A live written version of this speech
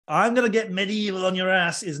I'm going to get medieval on your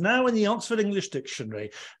ass is now in the Oxford English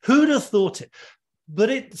Dictionary. Who'd have thought it? But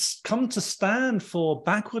it's come to stand for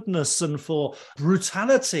backwardness and for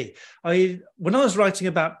brutality. When I was writing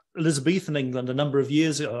about Elizabethan England a number of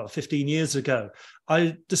years ago, 15 years ago,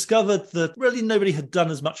 I discovered that really nobody had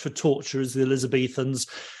done as much for torture as the Elizabethans.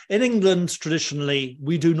 In England, traditionally,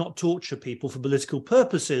 we do not torture people for political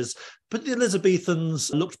purposes, but the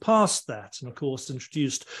Elizabethans looked past that and, of course,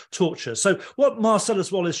 introduced torture. So what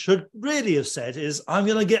Marcellus Wallace should really have said is, I'm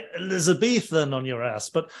going to get Elizabethan on your ass,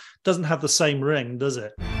 but doesn't have the same ring, does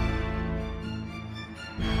it?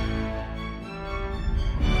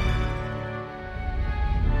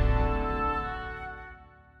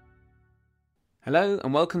 Hello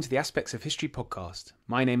and welcome to the Aspects of History podcast.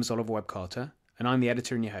 My name is Oliver Webb-Carter and I'm the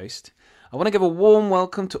editor and your host. I want to give a warm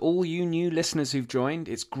welcome to all you new listeners who've joined.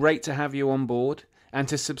 It's great to have you on board. And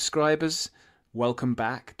to subscribers, welcome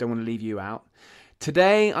back. Don't want to leave you out.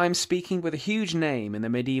 Today I'm speaking with a huge name in the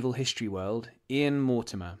medieval history world, Ian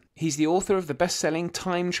Mortimer. He's the author of the best-selling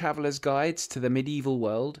Time Traveller's Guides to the Medieval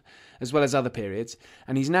World, as well as other periods,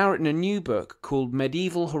 and he's now written a new book called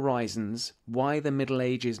Medieval Horizons: Why the Middle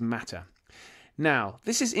Ages Matter. Now,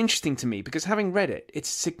 this is interesting to me because having read it, it's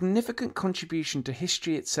a significant contribution to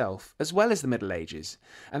history itself as well as the Middle Ages,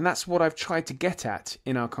 and that's what I've tried to get at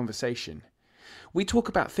in our conversation. We talk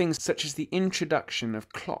about things such as the introduction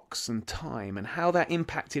of clocks and time and how that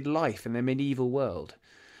impacted life in the medieval world.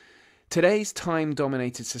 Today's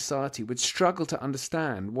time-dominated society would struggle to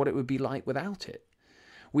understand what it would be like without it.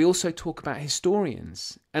 We also talk about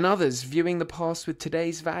historians and others viewing the past with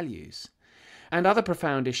today's values, and other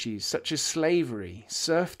profound issues such as slavery,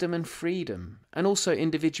 serfdom and freedom, and also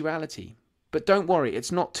individuality. But don't worry,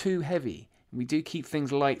 it's not too heavy. We do keep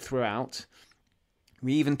things light throughout.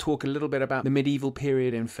 We even talk a little bit about the medieval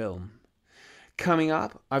period in film. Coming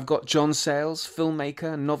up, I've got John Sayles,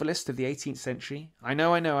 filmmaker and novelist of the 18th century. I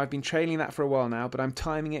know, I've been trailing that for a while now, but I'm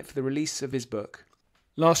timing it for the release of his book.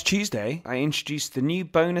 Last Tuesday, I introduced the new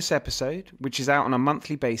bonus episode, which is out on a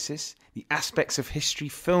monthly basis, the Aspects of History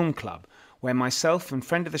Film Club, where myself and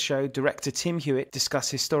friend of the show, director Tim Hewitt, discuss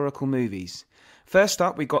historical movies. First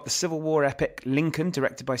up, we got the Civil War epic Lincoln,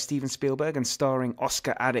 directed by Steven Spielberg and starring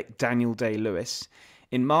Oscar addict Daniel Day-Lewis.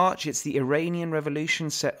 In March, it's the Iranian Revolution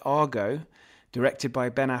set Argo, directed by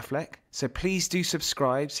Ben Affleck. So please do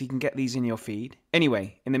subscribe so you can get these in your feed.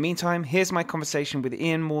 Anyway, in the meantime, here's my conversation with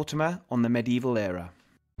Ian Mortimer on the medieval era.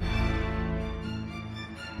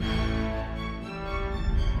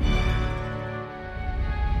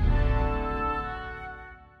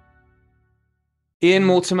 Ian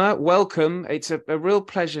Mortimer, welcome. It's a real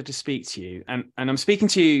pleasure to speak to you. And I'm speaking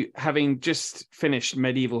to you having just finished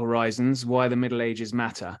Medieval Horizons, Why the Middle Ages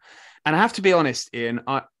Matter. And I have to be honest, Ian,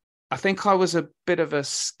 I think I was a bit of a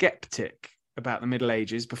skeptic about the Middle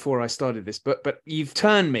Ages before I started this book, but you've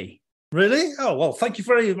turned me. Really? Oh, well, thank you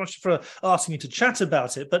very much for asking me to chat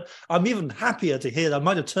about it. But I'm even happier to hear that I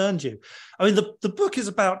might have turned you. I mean, the book is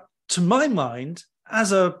about, to my mind,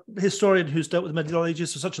 as a historian who's dealt with the Middle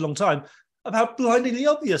Ages for such a long time, about blindingly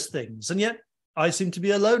obvious things, and yet I seem to be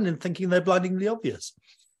alone in thinking they're blindingly obvious.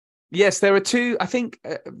 Yes, there are two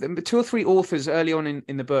or three authors early on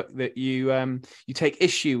in the book that you take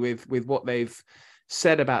issue with what they've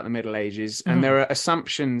said about the Middle Ages, and there are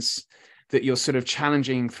assumptions that you're sort of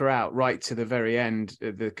challenging throughout, right to the very end,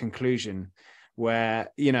 the conclusion, where,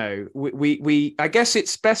 you know, we I guess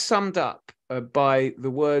it's best summed up by the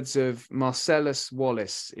words of Marcellus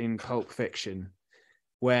Wallace in Pulp Fiction,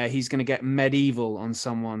 where he's going to get medieval on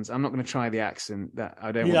someone's. I'm not going to try the accent. That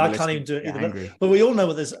I don't. Yeah, I can't even do it either. But we all know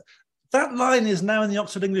what this. That line is now in the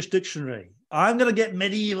Oxford English Dictionary. I'm going to get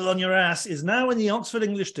medieval on your ass is now in the Oxford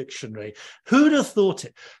English Dictionary. Who'd have thought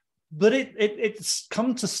it? But it's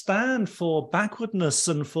come to stand for backwardness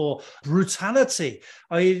and for brutality.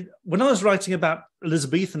 When I was writing about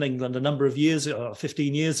Elizabethan England a number of years ago,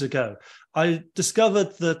 15 years ago, I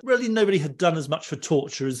discovered that really nobody had done as much for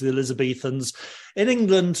torture as the Elizabethans. In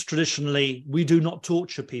England, traditionally, we do not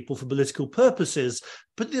torture people for political purposes,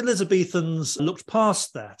 but the Elizabethans looked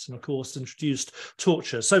past that and, of course, introduced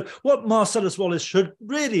torture. So what Marcellus Wallace should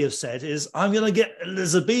really have said is, I'm going to get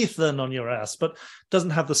Elizabethan on your ass, but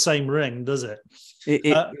doesn't have the same ring, does it?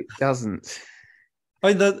 It doesn't. I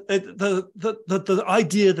mean, the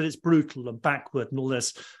idea that it's brutal and backward and all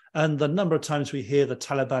this, and the number of times we hear the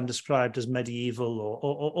Taliban described as medieval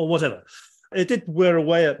or whatever, it did wear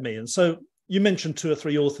away at me. And so you mentioned two or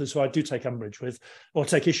three authors who I do take umbrage with or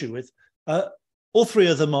take issue with. All three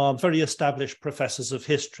of them are very established professors of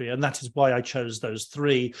history, and that is why I chose those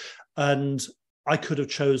three. And I could have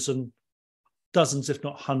chosen dozens, if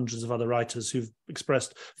not hundreds, of other writers who've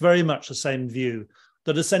expressed very much the same view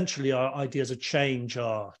that essentially our ideas of change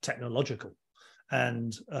are technological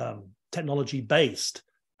and technology-based,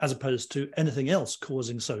 as opposed to anything else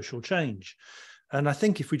causing social change. And I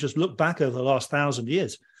think if we just look back over the last 1,000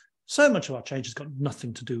 years, so much of our change has got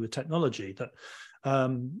nothing to do with technology that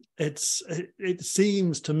it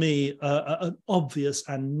seems to me an obvious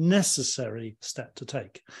and necessary step to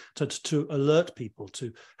take to alert people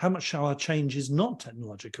to how much our change is not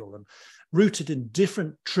technological and rooted in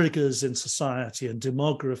different triggers in society and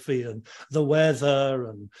demography and the weather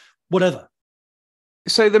and whatever.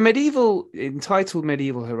 So the entitled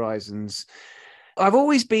Medieval Horizons, I've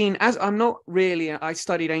always been, I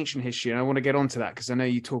studied ancient history, and I want to get onto that because I know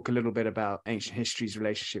you talk a little bit about ancient history's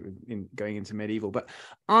relationship in going into medieval, but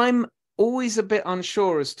I'm always a bit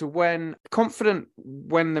unsure as to when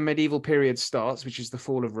the medieval period starts, which is the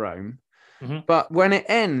fall of Rome. Mm-hmm. But when it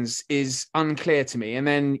ends is unclear to me. And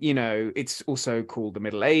then, it's also called the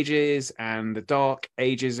Middle Ages, and the Dark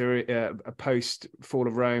Ages are a post fall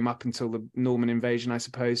of Rome up until the Norman invasion, I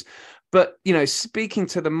suppose. But, speaking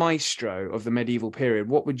to the maestro of the medieval period,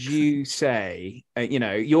 what would you say?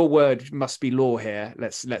 Your word must be law here.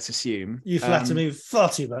 Let's assume. You flatter me far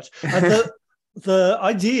too much. The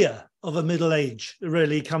idea of a Middle Age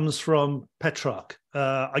really comes from Petrarch.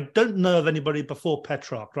 I don't know of anybody before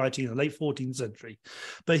Petrarch writing in the late 14th century,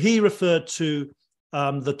 but he referred to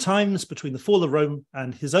the times between the fall of Rome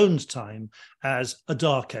and his own time as a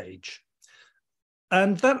dark age.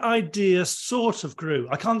 And that idea sort of grew.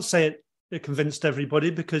 I can't say it convinced everybody,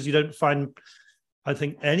 because you don't find, I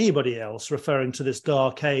think, anybody else referring to this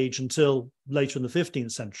dark age until later in the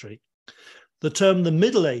 15th century. The term the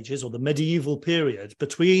Middle Ages, or the medieval period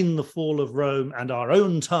between the fall of Rome and our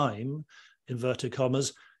own time, inverted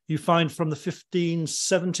commas, you find from the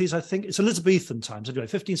 1570s, I think. It's Elizabethan times, anyway,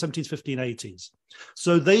 1570s, 1580s.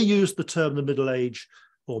 So they used the term the Middle Age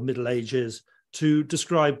or Middle Ages to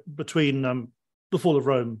describe between the fall of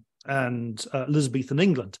Rome and Elizabethan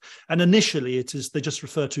England. And initially, they just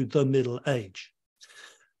refer to the Middle Age.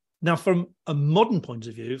 Now, from a modern point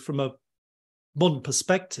of view, from a modern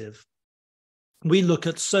perspective, we look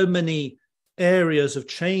at so many areas of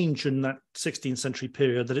change in that 16th century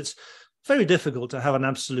period that it's very difficult to have an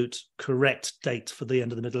absolute correct date for the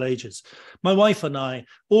end of the Middle Ages. My wife and I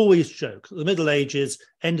always joke the Middle Ages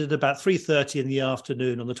ended about 3:30 in the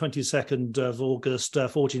afternoon on the 22nd of August,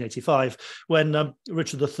 1485, when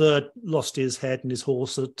Richard III lost his head and his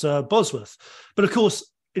horse at Bosworth. But of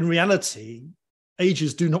course, in reality,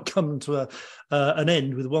 ages do not come to an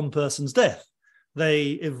end with one person's death.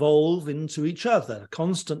 They evolve into each other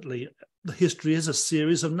constantly. The history is a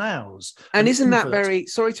series of nows. And isn't that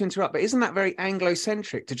sorry to interrupt, but isn't that very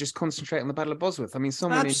Anglo-centric to just concentrate on the Battle of Bosworth? I mean,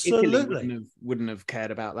 someone in Italy wouldn't have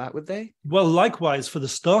cared about that, would they? Well, likewise, for the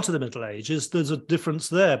start of the Middle Ages, there's a difference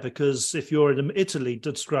there, because if you're in Italy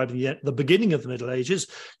describing the beginning of the Middle Ages,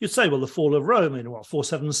 you'd say, well, the fall of Rome in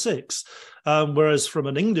 476. Whereas from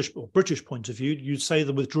an English or British point of view, you'd say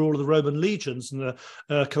the withdrawal of the Roman legions and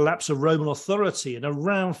the collapse of Roman authority in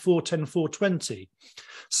around 410, 420.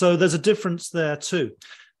 So there's a difference there too.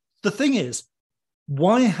 The thing is,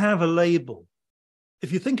 why have a label?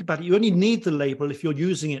 If you think about it, you only need the label if you're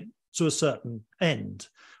using it to a certain end.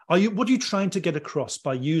 What are you trying to get across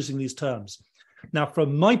by using these terms? Now,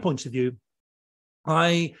 from my point of view,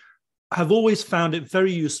 I have always found it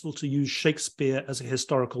very useful to use Shakespeare as a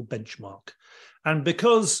historical benchmark. And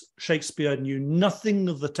because Shakespeare knew nothing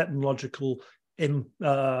of the technological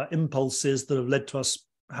impulses that have led to us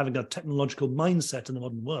having a technological mindset in the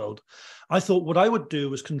modern world, I thought what I would do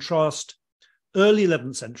was contrast early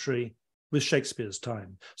 11th century with Shakespeare's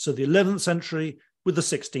time. So the 11th century with the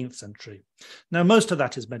 16th century. Now, most of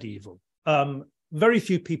that is medieval. Very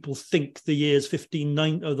few people think the years the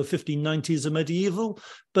 1590s are medieval,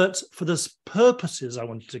 but for the purposes I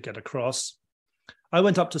wanted to get across, I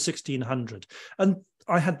went up to 1600. And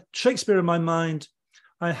I had Shakespeare in my mind.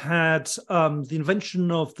 I had the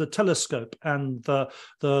invention of the telescope and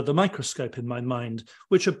the microscope in my mind,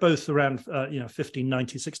 which are both around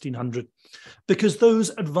 1590, 1600, because those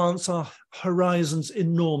advance our horizons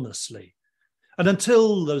enormously. And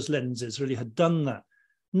until those lenses really had done that,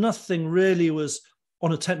 nothing really was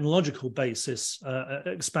on a technological basis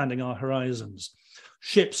expanding our horizons.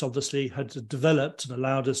 Ships obviously had developed and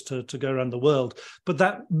allowed us to go around the world, but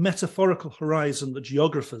that metaphorical horizon that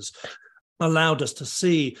geographers allowed us to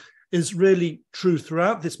see is really true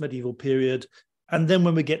throughout this medieval period. And then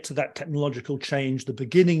when we get to that technological change, the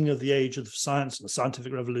beginning of the age of science and the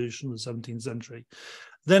scientific revolution in the 17th century,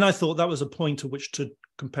 then I thought that was a point at which to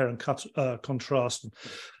compare and contrast.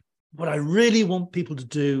 What I really want people to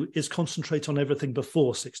do is concentrate on everything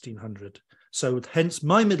before 1600, So hence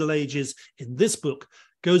my Middle Ages in this book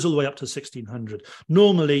goes all the way up to 1600.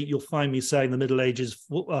 Normally, you'll find me saying the Middle Ages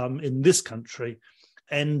in this country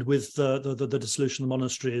end with the dissolution of the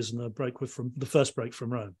monasteries and the first break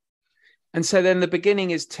from Rome. And so then the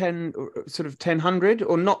beginning is 1000,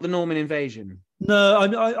 or not the Norman invasion? No,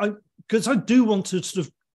 I because I do want to sort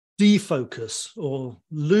of defocus or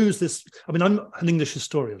lose this. I mean, I'm an English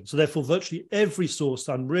historian, so therefore virtually every source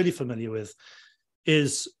I'm really familiar with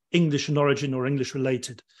is English in origin or English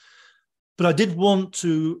related. But I did want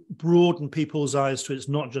to broaden people's eyes to it's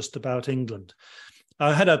not just about England.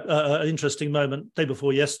 I had an interesting moment day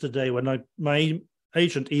before yesterday when my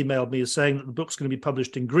agent emailed me saying that the book's going to be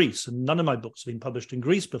published in Greece, and none of my books have been published in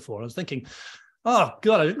Greece before. I was thinking, oh,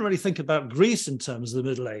 God, I didn't really think about Greece in terms of the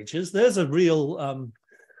Middle Ages. There's a real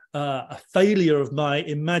a failure of my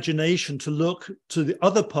imagination to look to the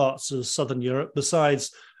other parts of Southern Europe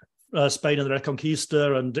besides Spain and the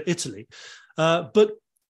Reconquista and Italy. But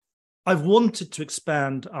I've wanted to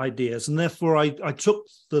expand ideas, and therefore I took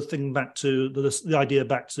the thing back to the idea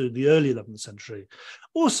back to the early 11th century.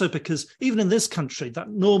 Also because even in this country, that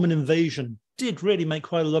Norman invasion did really make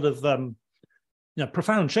quite a lot of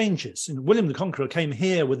profound changes. William the Conqueror came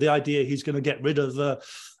here with the idea he's going to get rid of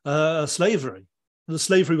slavery. The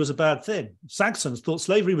slavery was a bad thing. Saxons thought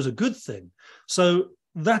slavery was a good thing. So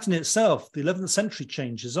that in itself, the 11th century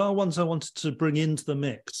changes are ones I wanted to bring into the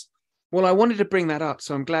mix. Well, I wanted to bring that up,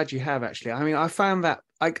 so I'm glad you have, actually. I mean, I found that,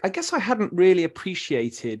 I guess I hadn't really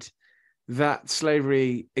appreciated that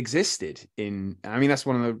slavery existed that's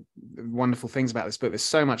one of the wonderful things about this book. There's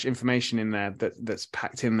so much information in there that's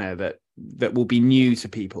packed in there that will be new to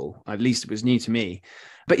people. At least it was new to me.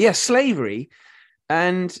 But yeah, slavery.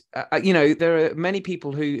 And, there are many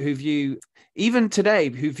people who view, even today,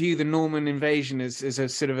 who view the Norman invasion as a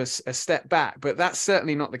sort of a step back. But that's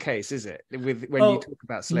certainly not the case, is it? When you talk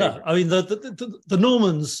about slavery. No, I mean, the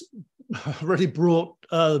Normans really brought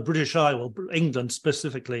the British Isle, England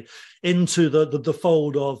specifically, into the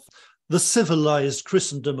fold of the civilized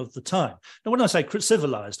Christendom of the time. Now, when I say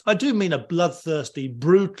civilized, I do mean a bloodthirsty,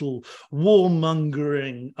 brutal,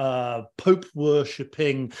 warmongering,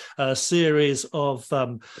 Pope-worshipping series of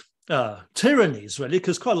tyrannies, really,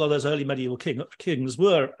 because quite a lot of those early medieval kings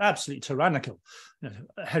were absolutely tyrannical.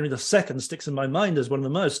 Henry II sticks in my mind as one of the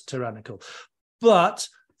most tyrannical. But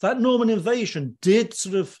that Norman invasion did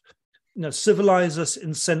sort of civilize us in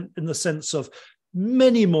the sense of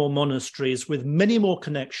many more monasteries with many more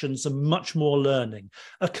connections and much more learning,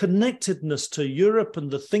 a connectedness to Europe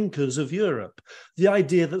and the thinkers of Europe, the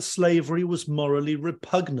idea that slavery was morally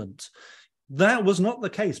repugnant. That was not the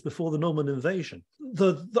case before the Norman invasion.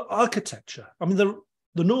 The architecture, I mean,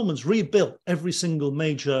 the Normans rebuilt every single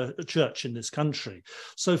major church in this country.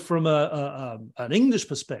 So from an English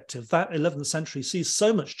perspective, that 11th century sees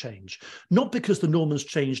so much change, not because the Normans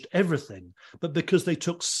changed everything, but because they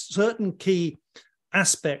took certain key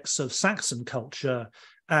aspects of Saxon culture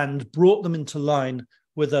and brought them into line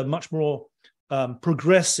with a much more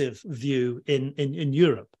progressive view in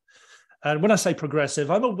Europe. And when I say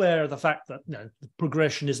progressive, I'm aware of the fact that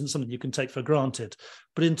progression isn't something you can take for granted.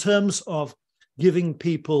 But in terms of giving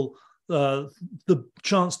people the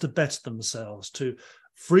chance to better themselves, to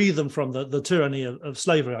free them from the tyranny of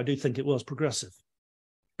slavery, I do think it was progressive.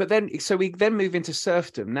 But then, so we then move into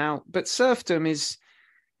serfdom now. But serfdom it's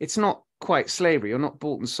not quite slavery, or not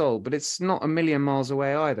bought and sold, but it's not a million miles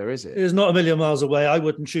away either, is it? It is not a million miles away. I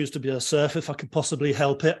wouldn't choose to be a serf if I could possibly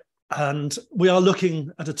help it. And we are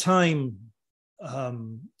looking at a time,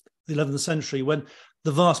 the 11th century, when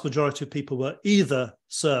the vast majority of people were either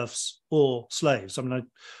serfs or slaves. I mean,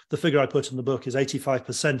 the figure I put in the book is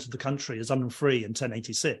 85% of the country is unfree in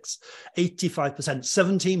 1086. 85%,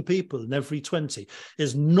 17 people in every 20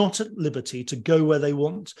 is not at liberty to go where they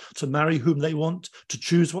want, to marry whom they want, to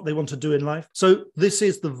choose what they want to do in life. So this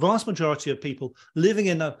is the vast majority of people living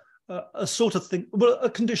in a sort of thing, well, a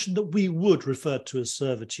condition that we would refer to as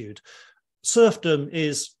servitude. Serfdom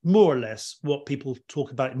is more or less what people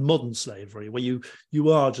talk about in modern slavery, where you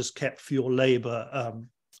are just kept for your labor,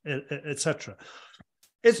 etc.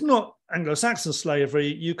 It's not Anglo-Saxon slavery.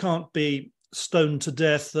 You can't be stoned to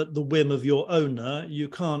death at the whim of your owner. You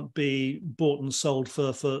can't be bought and sold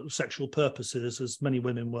for sexual purposes, as many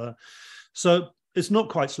women were. So it's not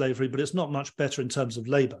quite slavery, but it's not much better in terms of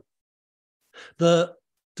labor. The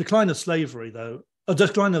decline of slavery, though, a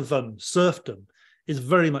decline of serfdom, is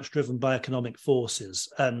very much driven by economic forces.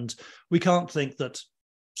 And we can't think that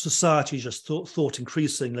society just thought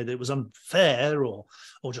increasingly that it was unfair or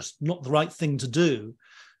just not the right thing to do.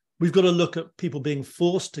 We've got to look at people being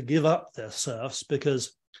forced to give up their serfs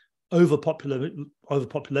because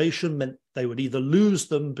overpopulation meant they would either lose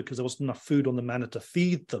them because there wasn't enough food on the manor to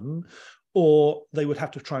feed them, or they would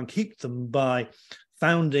have to try and keep them by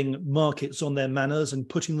founding markets on their manors and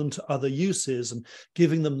putting them to other uses and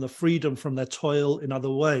giving them the freedom from their toil in other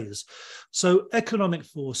ways. So economic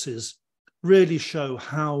forces really show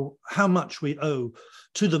how much we owe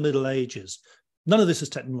to the Middle Ages. None of this is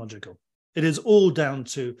technological. It is all down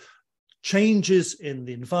to changes in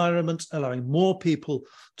the environment, allowing more people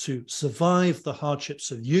to survive the hardships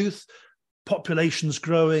of youth, populations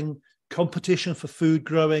growing, competition for food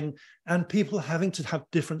growing, and people having to have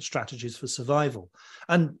different strategies for survival.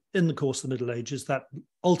 And in the course of the Middle Ages, that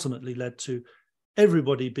ultimately led to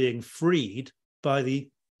everybody being freed by the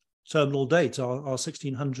terminal date, our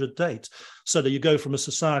 1600 date. So that you go from a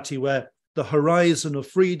society where the horizon of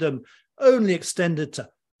freedom only extended to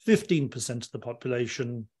 15% of the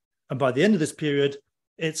population, and by the end of this period,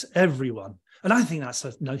 it's everyone. And I think that's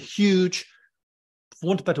a huge, for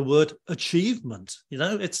want of a better word, achievement.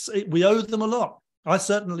 We owe them a lot. I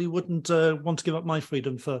certainly wouldn't want to give up my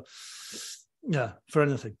freedom for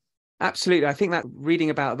anything. Absolutely. I think that reading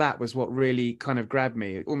about that was what really kind of grabbed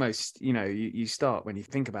me. Almost, you start when you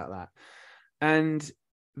think about that. And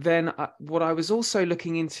then what I was also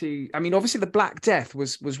looking into, I mean, obviously the Black Death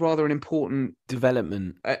was rather an important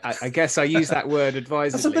development. I guess I use that word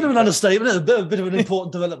advisedly. That's a bit of an understatement, a bit of an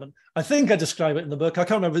important development. I think I describe it in the book. I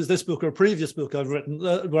can't remember if it's this book or a previous book I've written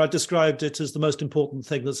where I described it as the most important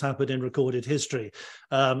thing that's happened in recorded history.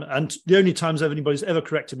 And the only times anybody's ever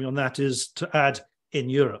corrected me on that is to add in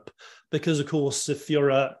Europe. Because, of course, if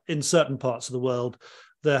you're in certain parts of the world,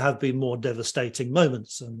 there have been more devastating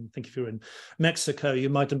moments. And I think if you're in Mexico, you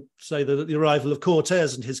might say that the arrival of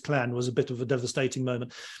Cortez and his clan was a bit of a devastating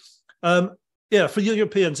moment. For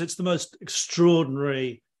Europeans, it's the most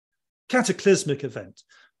extraordinary, cataclysmic event.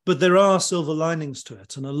 But there are silver linings to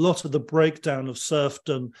it. And a lot of the breakdown of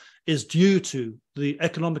serfdom is due to the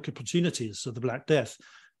economic opportunities of the Black Death.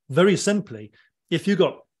 Very simply, if you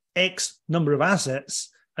got X number of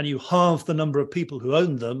assets and you halve the number of people who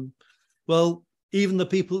own them, well, even the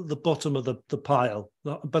people at the bottom of the pile,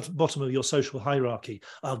 the bottom of your social hierarchy,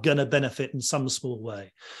 are going to benefit in some small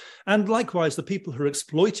way. And likewise, the people who are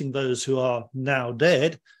exploiting those who are now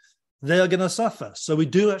dead, they're going to suffer. So we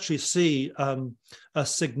do actually see a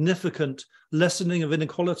significant lessening of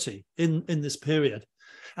inequality in this period.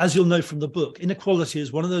 As you'll know from the book, inequality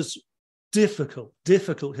is one of those difficult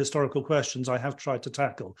historical questions I have tried to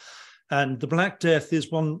tackle. And the Black Death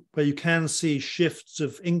is one where you can see shifts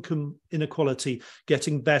of income inequality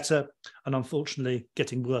getting better and unfortunately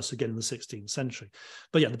getting worse again in the 16th century.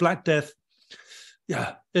 But the Black Death,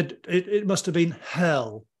 it must have been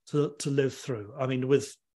hell to live through. I mean,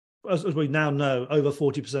 with, as we now know, over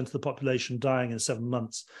 40% of the population dying in 7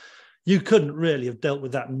 months, you couldn't really have dealt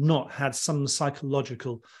with that and not had some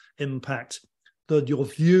psychological impact. Your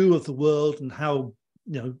view of the world and how,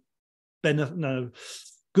 the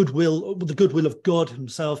goodwill of God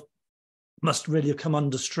himself must really have come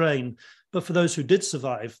under strain. But for those who did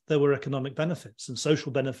survive, there were economic benefits and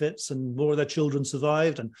social benefits, and more of their children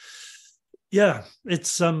survived. And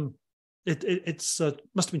it's must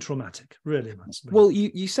have been traumatic, really. Well,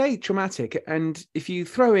 you say traumatic, and if you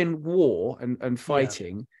throw in war and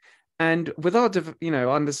fighting, and with our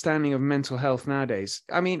understanding of mental health nowadays,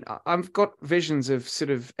 I mean, I've got visions of sort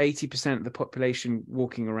of 80% of the population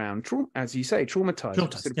walking around, as you say, traumatized,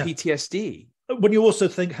 sort of PTSD. When you also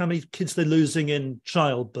think how many kids they're losing in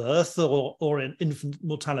childbirth or in infant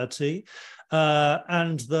mortality,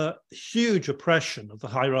 and the huge oppression of the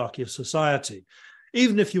hierarchy of society.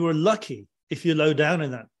 Even if you were lucky, if you're low down in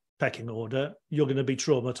that pecking order, you're going to be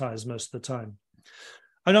traumatized most of the time.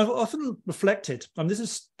 And I've often reflected, and this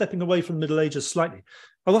is stepping away from the Middle Ages slightly,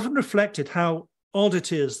 I've often reflected how odd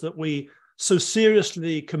it is that we so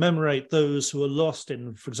seriously commemorate those who are lost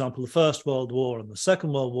in, for example, the First World War and the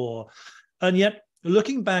Second World War. And yet,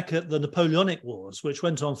 looking back at the Napoleonic Wars, which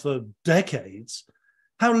went on for decades,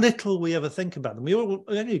 how little we ever think about them. We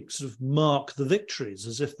only sort of mark the victories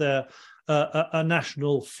as if they're a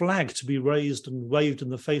national flag to be raised and waved in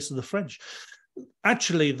the face of the French.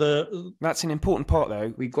 Actually, that's an important part,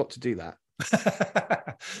 though. We've got to do that.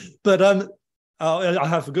 But I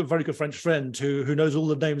have a very good French friend who knows all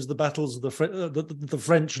the names of the battles of the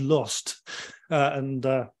French lost,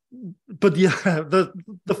 but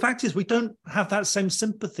the fact is we don't have that same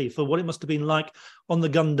sympathy for what it must have been like on the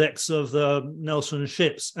gun decks of the Nelson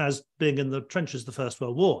ships as being in the trenches of the First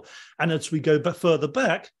World War. And as we go further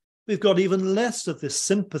back, we've got even less of this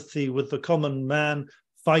sympathy with the common man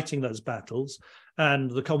fighting those battles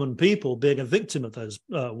and the common people being a victim of those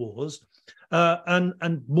wars,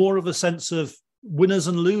 and more of a sense of winners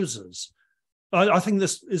and losers. I think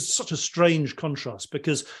this is such a strange contrast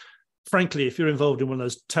because, frankly, if you're involved in one of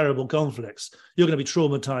those terrible conflicts, you're going to be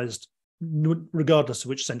traumatized regardless of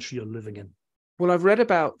which century you're living in. Well, I've read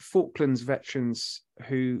about Falklands veterans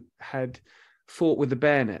who had fought with the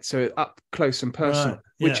bayonet, so up close and personal, Right,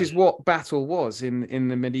 yeah. which is what battle was in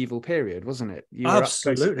the medieval period, wasn't it? You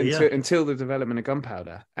Absolutely, were up close until the development of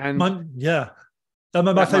gunpowder. And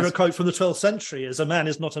my favorite quote from the 12th century is, "A man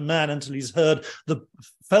is not a man until he's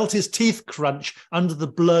felt his teeth crunch under the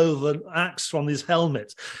blow of an axe from his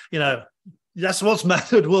helmet." You know, that's what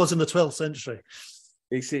manhood was in the 12th century.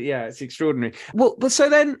 It's extraordinary. Well, but so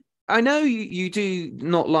then I know you do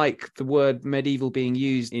not like the word medieval being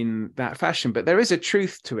used in that fashion, but there is a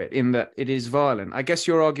truth to it in that it is violent. I guess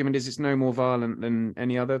your argument is it's no more violent than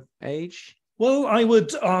any other age? Well, I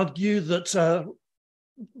would argue that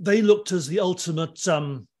they looked as the ultimate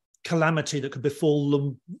calamity that could befall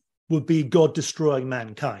them would be God destroying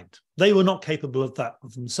mankind. They were not capable of that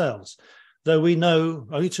of themselves, though we know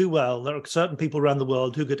only too well there are certain people around the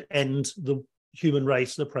world who could end the human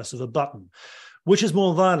race at the press of a button. Which is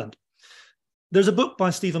more violent? There's a book by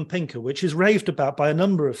Steven Pinker, which is raved about by a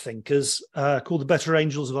number of thinkers, called The Better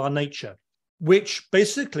Angels of Our Nature, which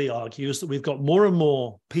basically argues that we've got more and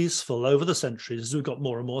more peaceful over the centuries as we've got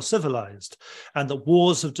more and more civilized, and that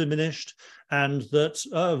wars have diminished, and that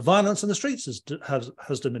violence in the streets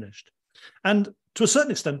has diminished. And to a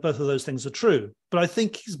certain extent, both of those things are true, but I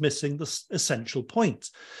think he's missing the essential point.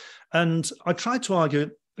 And I tried to argue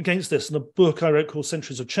against this in a book I wrote called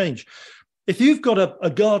Centuries of Change. If you've got a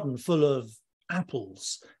garden full of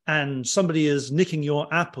apples and somebody is nicking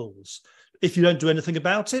your apples, if you don't do anything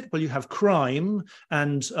about it, well, you have crime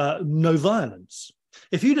and no violence.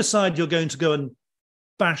 If you decide you're going to go and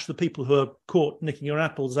bash the people who are caught nicking your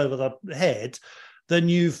apples over the head, then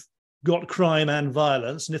you've got crime and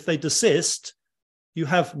violence. And if they desist, you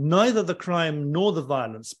have neither the crime nor the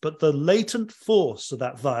violence, but the latent force of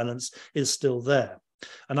that violence is still there.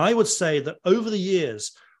 And I would say that over the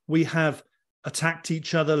years, we have attacked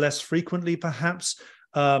each other less frequently, perhaps.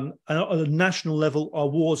 And at a national level, our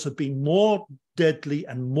wars have been more deadly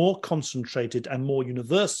and more concentrated and more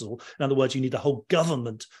universal. In other words, you need a whole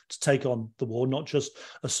government to take on the war, not just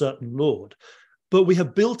a certain lord. But we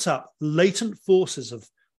have built up latent forces of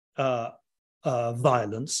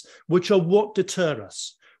violence, which are what deter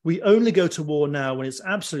us. We only go to war now when it's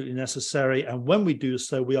absolutely necessary. And when we do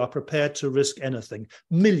so, we are prepared to risk anything,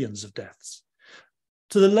 millions of deaths,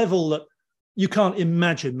 to the level that you can't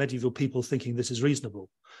imagine medieval people thinking this is reasonable.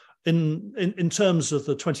 In terms of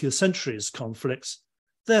the 20th century's conflicts,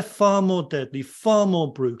 they're far more deadly, far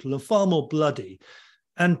more brutal, and far more bloody,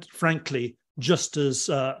 and frankly, just as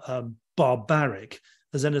barbaric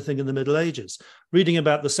as anything in the Middle Ages. Reading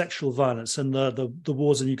about the sexual violence and the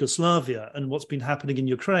wars in Yugoslavia and what's been happening in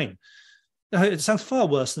Ukraine, it sounds far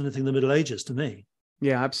worse than anything in the Middle Ages to me.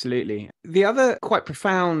 Yeah, absolutely. The other quite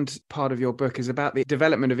profound part of your book is about the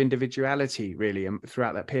development of individuality, really,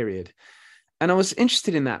 throughout that period. And I was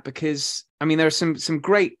interested in that because, I mean, there are some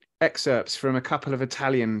great excerpts from a couple of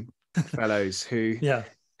Italian fellows who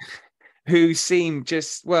seem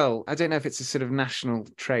just, well, I don't know if it's a sort of national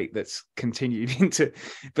trait that's continued into,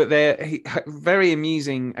 but they're very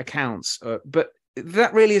amusing accounts. But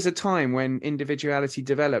that really is a time when individuality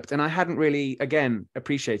developed, and I hadn't really, again,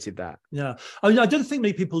 appreciated that. Yeah, I mean, I don't think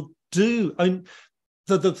many people do. I mean,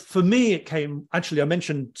 for me, it came, actually, I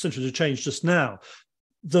mentioned Centuries of Change just now.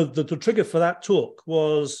 The trigger for that talk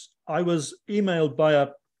was I was emailed by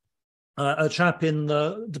a chap in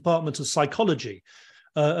the Department of Psychology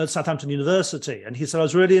at Southampton University, and he said, I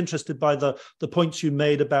was really interested by the points you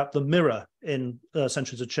made about the mirror in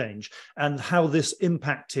Centuries of Change and how this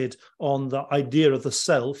impacted on the idea of the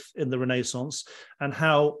self in the Renaissance, and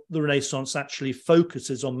how the Renaissance actually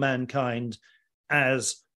focuses on mankind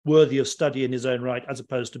as worthy of study in his own right, as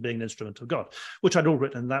opposed to being an instrument of God, which I'd all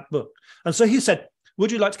written in that book. And so he said,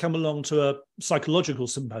 would you like to come along to a psychological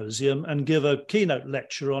symposium and give a keynote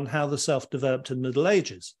lecture on how the self developed in the Middle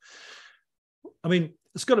Ages? I mean,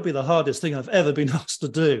 it's got to be the hardest thing I've ever been asked to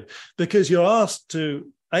do, because you're asked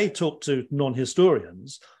to, talk to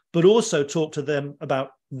non-historians, but also talk to them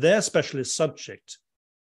about their specialist subject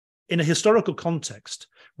in a historical context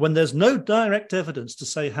when there's no direct evidence to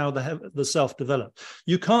say how the self developed.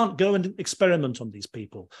 You can't go and experiment on these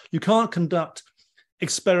people. You can't conduct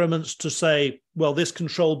experiments to say, well, this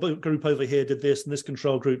control group over here did this and this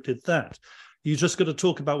control group did that. You just got to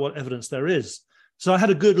talk about what evidence there is. So I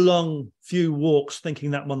had a good long few walks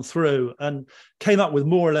thinking that one through and came up with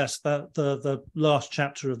more or less the last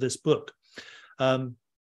chapter of this book.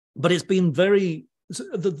 But it's been very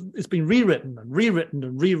it's been rewritten and rewritten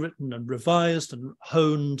and rewritten and revised and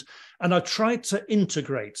honed. And I've tried to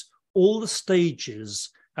integrate all the stages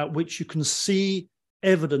at which you can see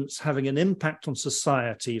evidence having an impact on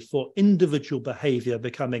society for individual behavior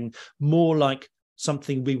becoming more like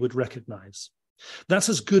something we would recognize. That's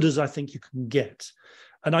as good as I think you can get.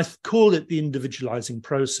 And I call it the individualizing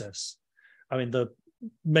process. I mean,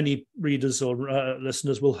 many readers or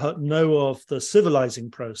listeners will know of the civilizing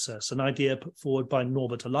process, an idea put forward by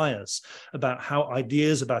Norbert Elias about how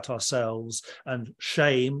ideas about ourselves and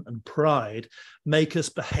shame and pride make us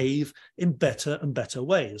behave in better and better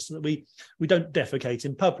ways. That we don't defecate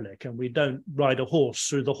in public and we don't ride a horse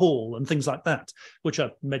through the hall and things like that, which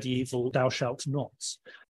are medieval thou shalt nots.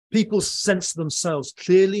 People's sense of themselves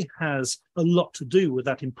clearly has a lot to do with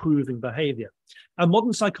that improving behavior. And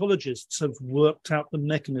modern psychologists have worked out the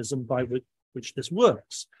mechanism by which this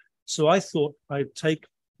works. So I thought I'd take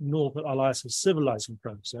Norbert Elias's civilizing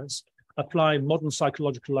process, apply modern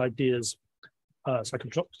psychological ideas,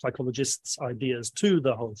 psychologists' ideas to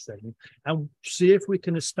the whole thing, and see if we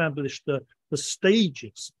can establish the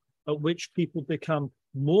stages at which people become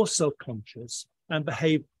more self-conscious and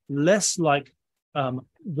behave less like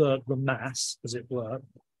the mass, as it were,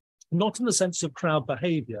 not in the sense of crowd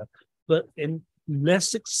behavior, but in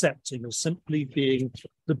less accepting of simply being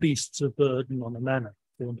the beasts of burden on a manor,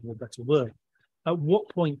 for want of a better word. At what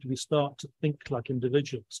point do we start to think like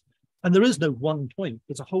individuals? And there is no one point,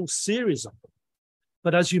 there's a whole series of them.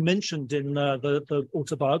 But as you mentioned in the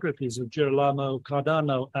autobiographies of Girolamo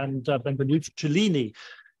Cardano and Benvenuto Cellini,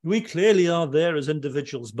 we clearly are there as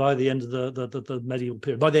individuals by the end of the medieval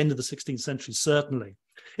period, by the end of the 16th century, certainly.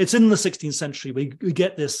 It's in the 16th century we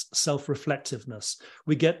get this self-reflectiveness.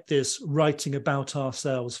 We get this writing about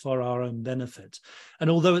ourselves for our own benefit. And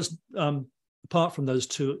although it's, apart from those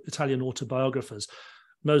two Italian autobiographers,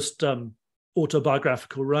 most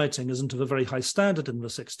autobiographical writing isn't of a very high standard in the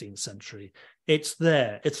 16th century. It's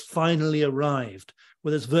there. It's finally arrived,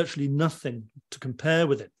 where there's virtually nothing to compare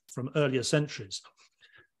with it from earlier centuries.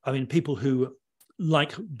 I mean, people who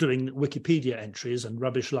like doing Wikipedia entries and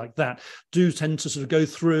rubbish like that do tend to sort of go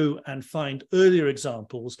through and find earlier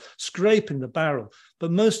examples, scraping the barrel.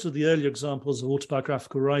 But most of the earlier examples of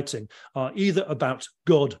autobiographical writing are either about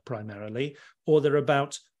God primarily, or they're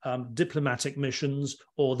about diplomatic missions,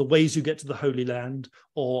 or the ways you get to the Holy Land,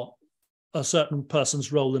 or a certain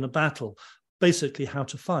person's role in a battle, basically how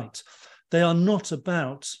to fight. They are not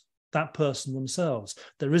about that person themselves.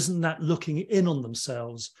 There isn't that looking in on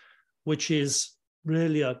themselves, which is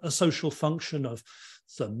really a social function of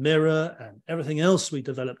the mirror and everything else we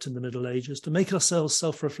developed in the Middle Ages to make ourselves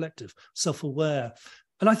self-reflective, self-aware.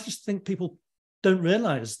 And I just think people don't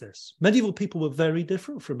realize this. Medieval people were very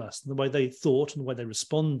different from us in the way they thought and the way they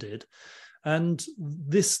responded. And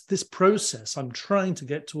this process I'm trying to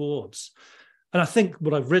get towards. And I think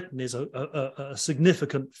what I've written is a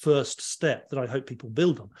significant first step that I hope people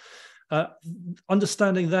build on.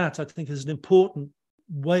 Understanding that, I think, is an important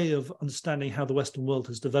way of understanding how the Western world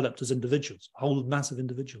has developed as individuals, a whole mass of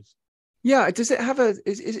individuals. Yeah, does it have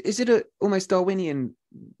is it a almost Darwinian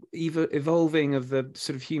evolving of the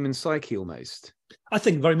sort of human psyche almost? I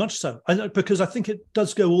think very much so, because I think it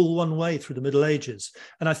does go all one way through the Middle Ages.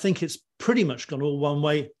 And I think it's pretty much gone all one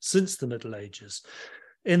way since the Middle Ages,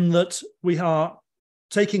 in that we are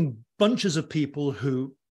taking bunches of people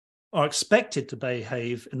who are expected to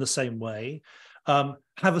behave in the same way,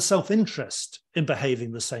 have a self-interest in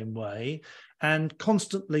behaving the same way, and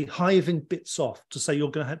constantly hiving bits off to say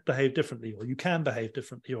you're going to behave differently, or you can behave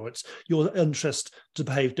differently, or it's your interest to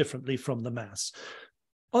behave differently from the mass.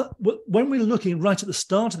 When we're looking right at the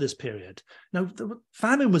start of this period, now the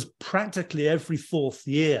famine was practically every fourth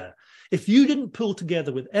year. If you didn't pull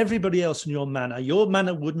together with everybody else in your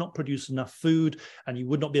manor would not produce enough food, and you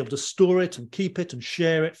would not be able to store it and keep it and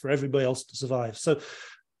share it for everybody else to survive. So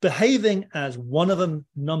behaving as one of a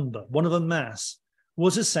number, one of a mass,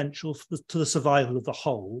 was essential to the survival of the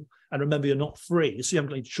whole. And remember, you're not free, so you haven't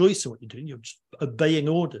got any choice in what you're doing. You're just obeying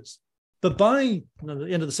orders. But by the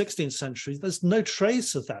end of the 16th century, there's no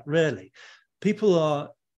trace of that, really. People are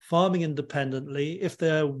farming independently. If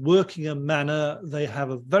they're working a manor, they have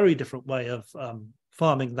a very different way of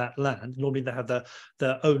farming that land. Normally they have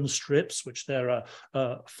their own strips, which they're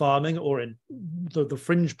farming, or in the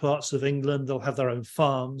fringe parts of England, they'll have their own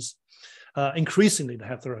farms. Increasingly, they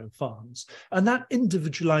have their own farms. And that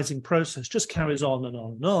individualizing process just carries on and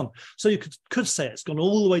on and on. So you could say it's gone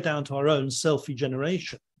all the way down to our own selfie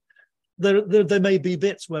generation. There may be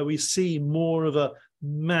bits where we see more of a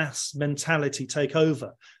mass mentality take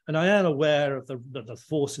over. And I am aware of the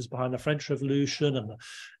forces behind the French Revolution and the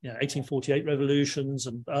 1848 revolutions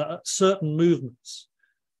and certain movements.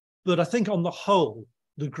 But I think on the whole,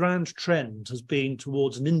 the grand trend has been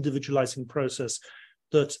towards an individualizing process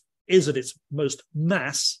that is at its most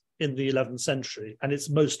mass in the 11th century and its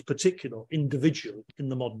most particular individual in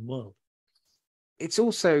the modern world. It's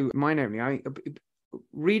also mind-opening.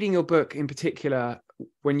 Reading your book in particular,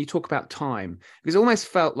 when you talk about time, because it almost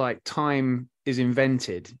felt like time is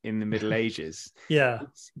invented in the Middle Ages. Yeah.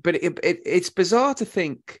 But it's bizarre to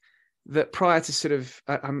think that prior to sort of,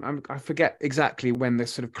 I forget exactly when the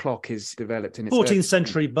sort of clock is developed in its 14th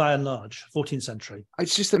century by and large, 14th century.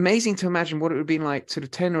 It's just amazing to imagine what it would have been like sort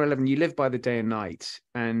of 10 or 11. You live by the day and night.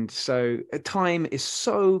 And so time is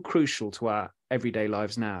so crucial to our everyday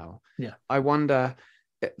lives now. Yeah. I wonder,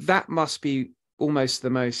 that must be almost the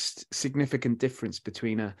most significant difference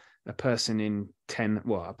between a person in 10,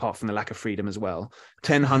 well, apart from the lack of freedom as well,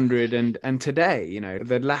 1000 and today,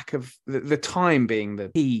 the lack of the time being the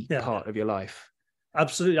key part of your life.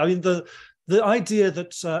 Absolutely. I mean, the idea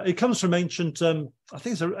that it comes from ancient, I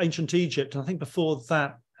think it's ancient Egypt, and I think before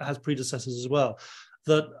that it has predecessors as well,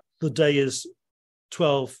 that the day is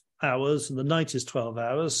 12 hours and the night is 12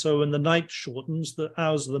 hours. So when the night shortens, the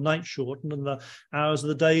hours of the night shorten and the hours of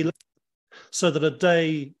the day, so that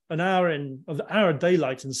an hour of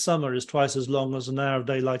daylight in summer is twice as long as an hour of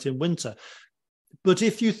daylight in winter. But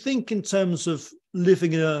if you think in terms of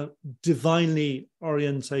living in a divinely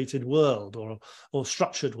orientated world or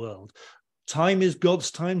structured world, time is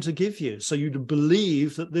God's time to give you. So you'd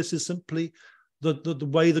believe that this is simply the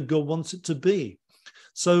way that God wants it to be.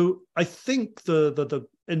 So I think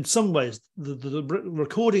in some ways the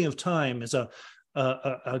recording of time is a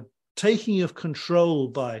taking of control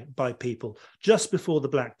by people just before the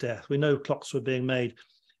Black Death. We know clocks were being made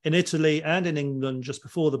in Italy and in England just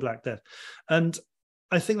before the Black Death. And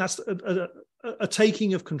I think that's a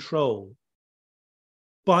taking of control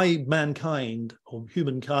by mankind or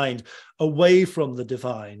humankind away from the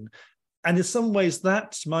divine. And in some ways,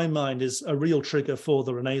 that, to my mind, is a real trigger for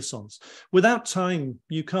the Renaissance. Without time,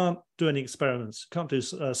 you can't do any experiments, you can't do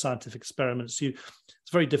scientific experiments.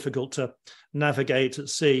 It's very difficult to navigate at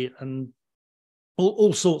sea, and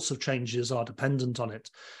all sorts of changes are dependent on it.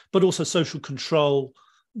 But also social control,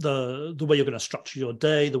 the way you're going to structure your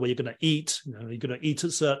day, the way you're going to eat. You're going to eat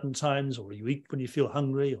at certain times, or you eat when you feel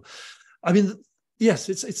hungry. Yes,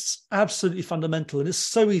 it's absolutely fundamental, and it's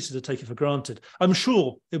so easy to take it for granted. I'm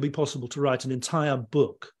sure it'll be possible to write an entire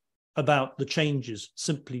book about the changes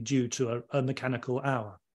simply due to a mechanical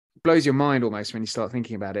hour. It blows your mind almost when you start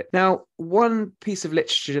thinking about it. Now, one piece of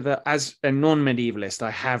literature that, as a non-medievalist,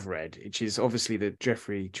 I have read, which is obviously the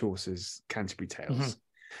Geoffrey Chaucer's Canterbury Tales. Mm-hmm.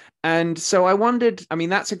 And so I wondered,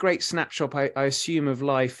 that's a great snapshot, I assume, of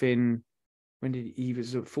life in... When did he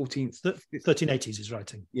was 14th? 1380s he's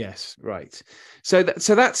writing. Yes, right. So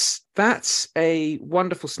that's a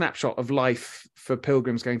wonderful snapshot of life for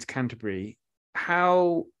pilgrims going to Canterbury.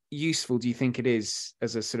 How useful do you think it is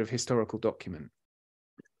as a sort of historical document?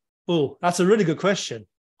 Oh, that's a really good question.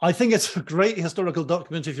 I think it's a great historical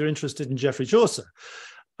document if you're interested in Geoffrey Chaucer.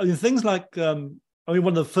 Things like one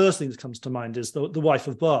of the first things that comes to mind is the Wife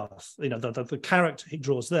of Bath. The character he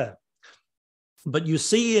draws there. But you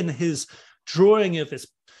see in his drawing of this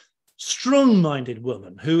strong-minded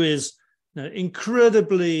woman who is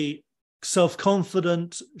incredibly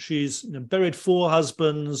self-confident. She's buried 4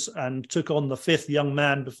 husbands and took on the 5th young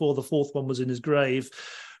man before the 4th one was in his grave,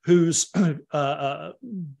 who's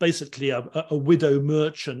basically a widow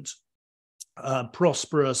merchant,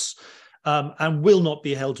 prosperous, and will not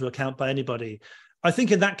be held to account by anybody. I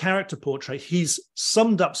think in that character portrait, he's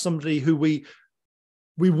summed up somebody who we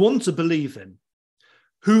want to believe in,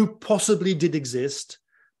 who possibly did exist,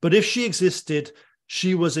 but if she existed,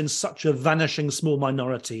 she was in such a vanishing small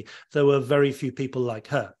minority. There were very few people like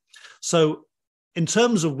her. So in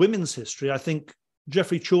terms of women's history, I think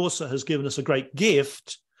Geoffrey Chaucer has given us a great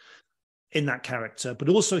gift in that character, but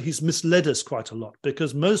also he's misled us quite a lot,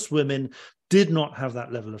 because most women did not have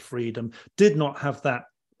that level of freedom, did not have that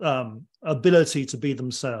ability to be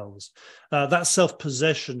themselves, that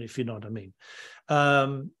self-possession, if you know what I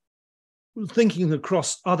mean. Thinking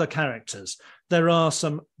across other characters, there are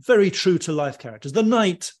some very true to life characters. The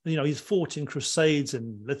knight, he's fought in crusades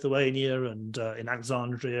in Lithuania and in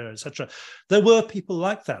Alexandria, etc. There were people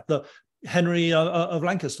like that. The Henry of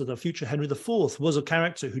Lancaster, the future Henry IV, was a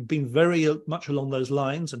character who'd been very much along those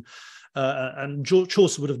lines, and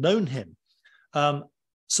Chaucer would have known him.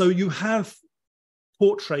 So you have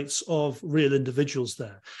portraits of real individuals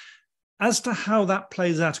there. As to how that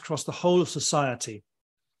plays out across the whole of society,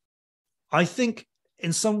 I think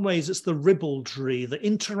in some ways, it's the ribaldry, the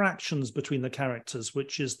interactions between the characters,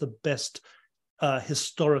 which is the best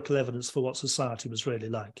historical evidence for what society was really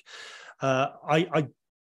like. I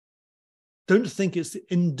don't think it's the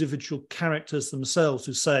individual characters themselves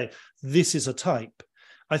who say, this is a type.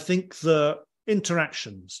 I think the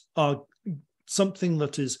interactions are something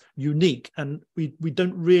that is unique, and we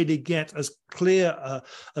don't really get as clear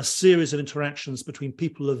a series of interactions between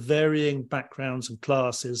people of varying backgrounds and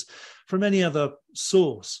classes from any other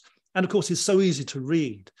source. And of course, it's so easy to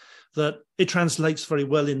read that it translates very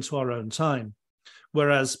well into our own time,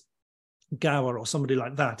 whereas Gower or somebody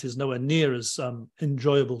like that is nowhere near as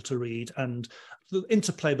enjoyable to read, and the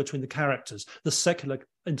interplay between the characters, the secular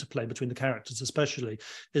interplay between the characters especially,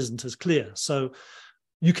 isn't as clear. So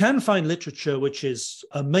you can find literature which is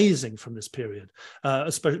amazing from this period,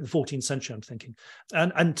 especially the 14th century, I'm thinking,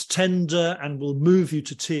 and tender and will move you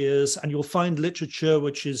to tears. And you'll find literature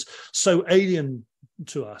which is so alien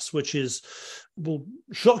to us, which will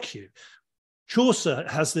shock you. Chaucer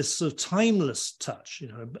has this sort of timeless touch,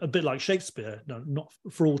 a bit like Shakespeare, not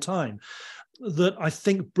for all time, that I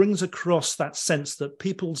think brings across that sense that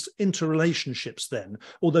people's interrelationships then,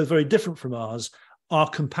 although very different from ours, are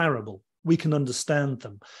comparable. We can understand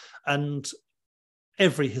them. And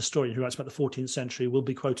every historian who writes about the 14th century will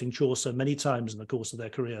be quoting Chaucer many times in the course of their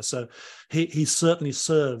career. So he certainly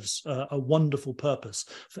serves a wonderful purpose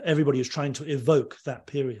for everybody who's trying to evoke that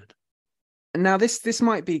period. Now, this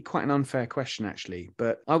might be quite an unfair question, actually,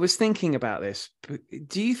 but I was thinking about this.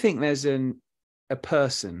 Do you think there's a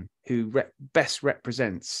person who best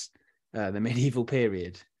represents the medieval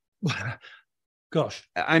period? Gosh,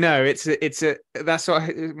 I know that's why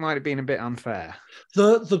it might have been a bit unfair.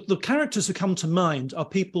 The characters who come to mind are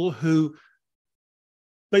people who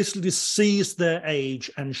basically seized their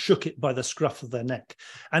age and shook it by the scruff of their neck.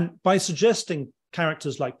 And by suggesting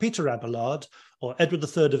characters like Peter Abelard or Edward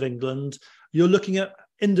III of England, you're looking at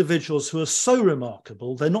individuals who are so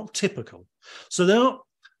remarkable, they're not typical. So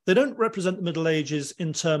they don't represent the Middle Ages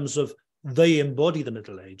in terms of they embody the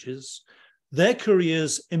Middle Ages. Their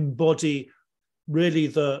careers embody really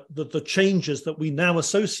the changes that we now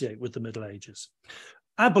associate with the Middle Ages.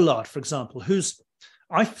 Abelard, for example, who's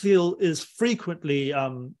I feel is frequently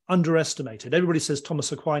underestimated. Everybody says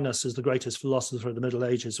Thomas Aquinas is the greatest philosopher of the Middle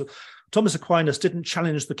Ages. So Thomas Aquinas didn't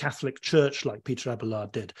challenge the Catholic Church like Peter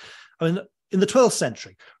Abelard did. I mean, in the 12th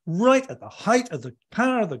century, right at the height of the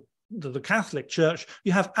power of the Catholic Church,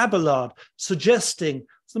 you have Abelard suggesting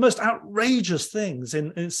the most outrageous things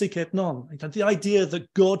in Sic et Non, the idea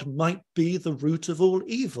that God might be the root of all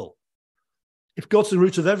evil. If God's the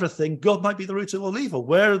root of everything, God might be the root of all evil.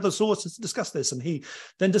 Where are the sources to discuss this? And he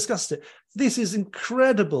then discussed it. This is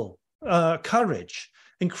incredible courage,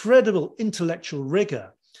 incredible intellectual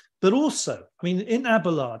rigor. But also, I mean, in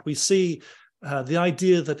Abelard, we see the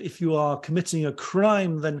idea that if you are committing a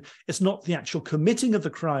crime, then it's not the actual committing of the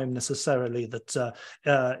crime necessarily that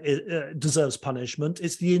deserves punishment.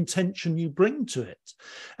 It's the intention you bring to it.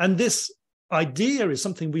 And this idea is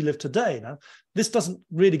something we live today. Now, this doesn't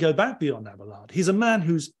really go back beyond Abelard. He's a man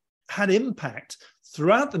who's had impact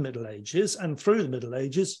throughout the Middle Ages, and through the Middle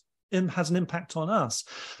Ages has an impact on us.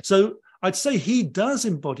 So I'd say he does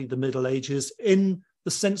embody the Middle Ages in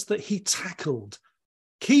the sense that he tackled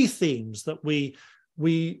key themes that we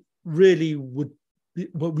really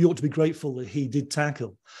we ought to be grateful that he did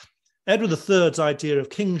tackle. Edward III's idea of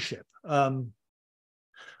kingship.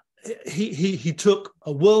 He took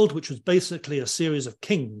a world which was basically a series of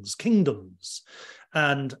kingdoms,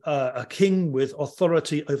 and a king with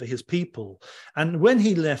authority over his people. And when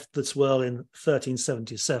he left this world in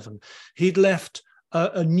 1377, he'd left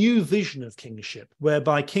a new vision of kingship,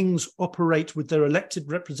 whereby kings operate with their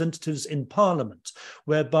elected representatives in Parliament,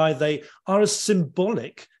 whereby they are as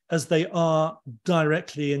symbolic as they are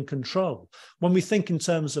directly in control. When we think in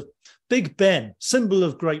terms of Big Ben, symbol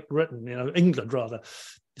of Great Britain, England rather,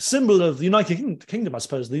 symbol of the United Kingdom, I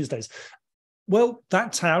suppose, these days. Well,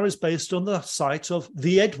 that tower is based on the site of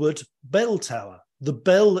the Edward Bell Tower, the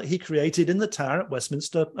bell that he created in the tower at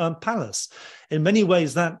Westminster Palace. In many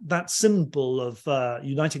ways, that symbol of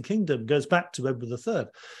United Kingdom goes back to Edward III.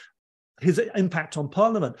 His impact on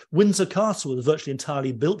Parliament. Windsor Castle was virtually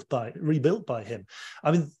entirely rebuilt by him.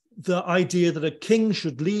 I mean, the idea that a king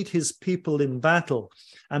should lead his people in battle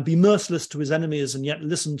and be merciless to his enemies and yet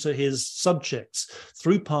listen to his subjects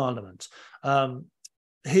through Parliament.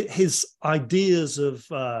 His ideas of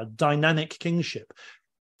dynamic kingship.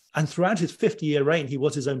 And throughout his 50-year reign, he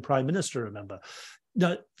was his own prime minister, remember.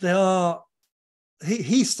 He's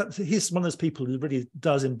one of those people who really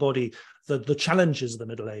does embody the challenges of the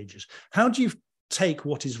Middle Ages. How do you take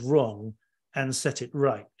what is wrong and set it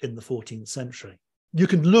right in the 14th century? you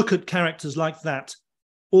can look at characters like that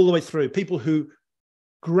all the way through, people who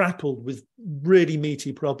grappled with really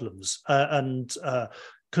meaty problems and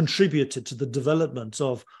contributed to the development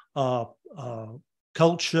of our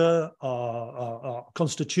culture, our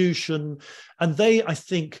constitution. And they, I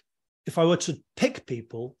think, if I were to pick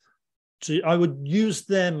people, I would use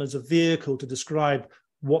them as a vehicle to describe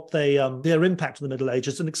what their impact on the Middle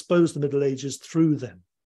Ages and expose the Middle Ages through them.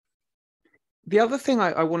 The other thing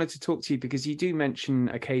I wanted to talk to you, because you do mention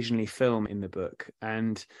occasionally film in the book,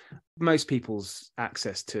 and most people's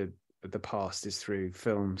access to the past is through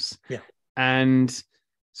films. Yeah. And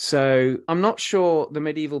so I'm not sure the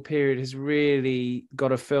medieval period has really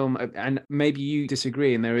got a film, and maybe you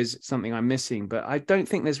disagree and there is something I'm missing, but I don't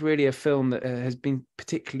think there's really a film that has been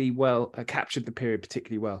particularly well, captured the period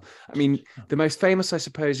particularly well. I mean, the most famous, I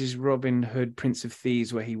suppose, is Robin Hood, Prince of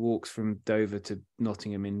Thieves, where he walks from Dover to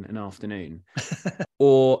Nottingham in an afternoon.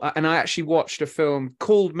 And I actually watched a film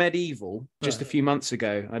called Medieval just a few months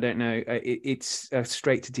ago. I don't know. It's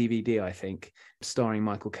straight to DVD, I think, starring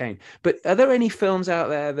Michael Caine. But are there any films out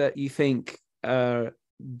there that you think are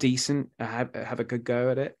decent, have a good go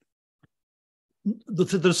at it?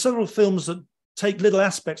 There are several films that take little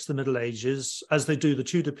aspects of the Middle Ages, as they do the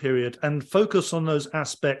Tudor period, and focus on those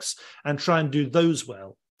aspects and try and do those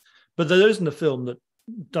well. But there isn't a film that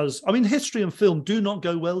does. I mean, history and film do not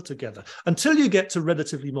go well together until you get to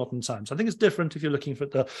relatively modern times. I think it's different if you're looking for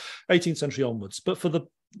the 18th century onwards. But for the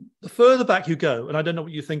further back you go, and I don't know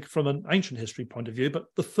what you think from an ancient history point of view, but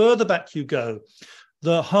the further back you go,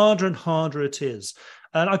 the harder and harder it is.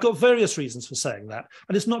 And I've got various reasons for saying that.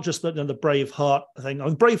 And it's not just the Braveheart thing. I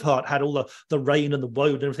mean, Braveheart had all the rain and the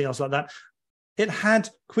woad and everything else like that. It had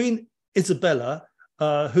Queen Isabella,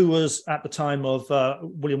 who was at the time of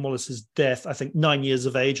William Wallace's death, I think 9 years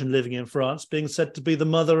of age and living in France, being said to be the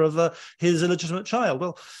mother of his illegitimate child.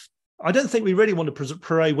 Well, I don't think we really want to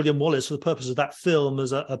parade William Wallace for the purpose of that film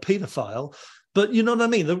as a paedophile, but you know what I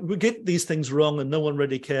mean? We get these things wrong and no one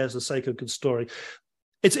really cares for the sake of a good story.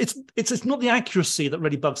 It's not the accuracy that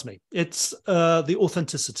really bugs me. It's the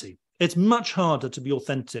authenticity. It's much harder to be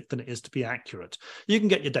authentic than it is to be accurate. You can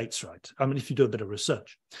get your dates right. I mean, if you do a bit of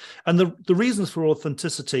research. And the reasons for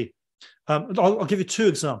authenticity, I'll give you two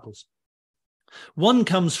examples. One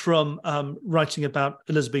comes from writing about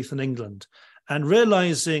Elizabethan England and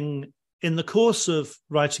realizing in the course of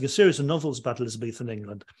writing a series of novels about Elizabethan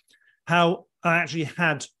England, how I actually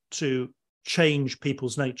had to change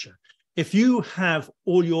people's nature. If you have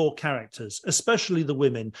all your characters, especially the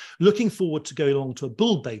women, looking forward to going along to a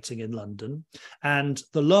bull baiting in London, and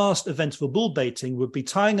the last event of a bull baiting would be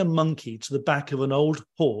tying a monkey to the back of an old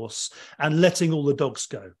horse and letting all the dogs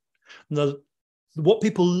go. Now, what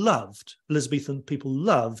people loved, Elizabethan people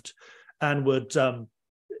loved, and would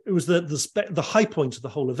it was the high point of the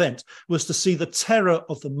whole event, was to see the terror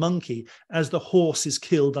of the monkey as the horse is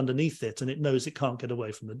killed underneath it and it knows it can't get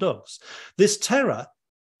away from the dogs. This terror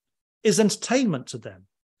is entertainment to them.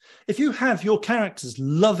 If you have your characters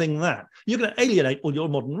loving that, you're going to alienate all your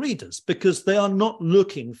modern readers because they are not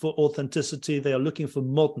looking for authenticity. They are looking for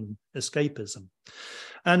modern escapism.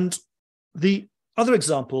 And the other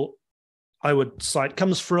example I would cite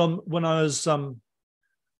comes from when I was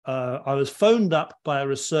phoned up by a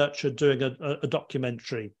researcher doing a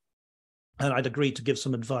documentary, and I'd agreed to give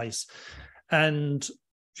some advice. And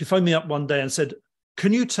she phoned me up one day and said,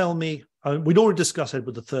 can you tell me, we'd already discussed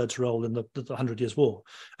Edward III's role in the 100 Years' War.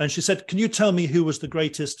 And she said, can you tell me who was the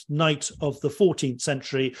greatest knight of the 14th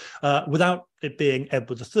century without it being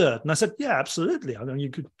Edward III? And I said, yeah, absolutely. I mean, you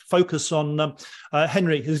could focus on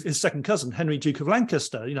Henry, his second cousin, Henry, Duke of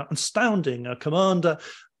Lancaster, astounding commander,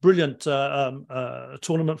 brilliant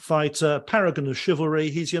tournament fighter, paragon of chivalry.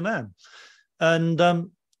 He's your man. And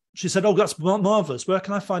she said, oh, that's marvelous. Where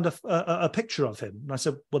can I find a picture of him? And I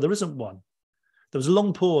said, well, there isn't one. There was a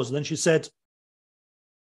long pause, and then she said,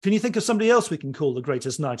 can you think of somebody else we can call the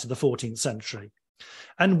greatest knight of the 14th century?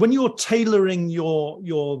 And when you're tailoring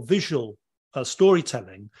your visual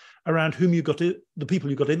storytelling around whom you got the people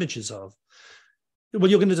you got images of,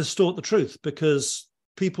 well, you're going to distort the truth because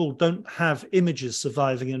people don't have images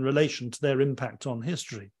surviving in relation to their impact on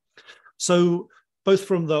history. So both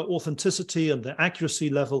from the authenticity and the accuracy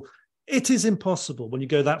level, it is impossible when you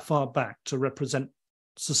go that far back to represent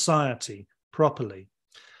society properly.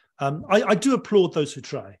 I do applaud those who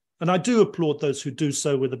try, and I do applaud those who do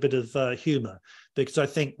so with a bit of humor, because I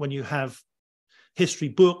think when you have history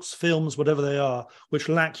books, films, whatever they are, which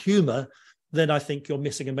lack humor, then I think you're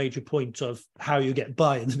missing a major point of how you get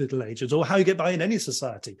by in the Middle Ages or how you get by in any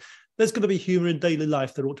society. There's going to be humor in daily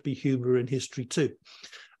life. There ought to be humor in history too.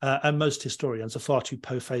 And most historians are far too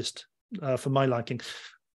po-faced for my liking.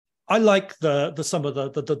 I like the some of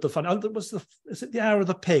the fun. Is it The Hour of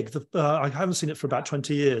the Pig? I haven't seen it for about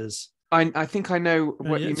 20 years. I think I know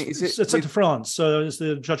what you mean. Is it? It's set to France, so it's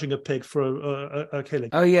the judging a pig for a killing.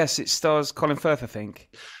 Oh yes, it stars Colin Firth, I think.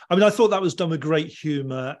 I mean, I thought that was done with great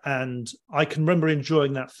humour, and I can remember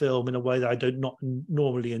enjoying that film in a way that I do not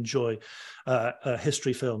normally enjoy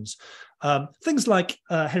history films. Things like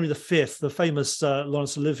Henry V, the famous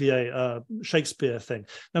Laurence Olivier Shakespeare thing.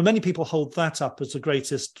 Now, many people hold that up as the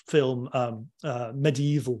greatest film,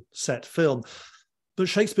 medieval set film. But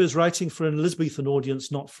Shakespeare's writing for an Elizabethan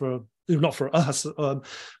audience, not for us,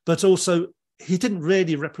 but also he didn't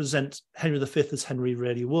really represent Henry V as Henry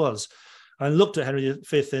really was. I looked at Henry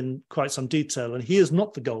V in quite some detail, and he is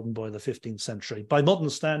not the golden boy of the 15th century. By modern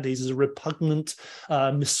standards, he's a repugnant,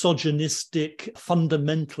 misogynistic,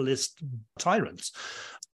 fundamentalist tyrant.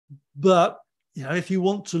 But if you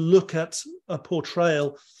want to look at a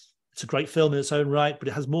portrayal, it's a great film in its own right, but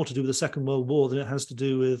it has more to do with the Second World War than it has to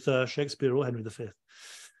do with Shakespeare or Henry V.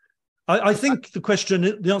 I think the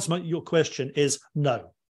answer to your question is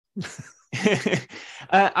no.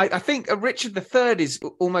 I think Richard III is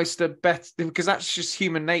almost a better, because that's just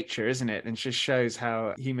human nature, isn't it? And just shows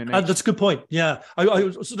how human nature. That's a good point. Yeah, I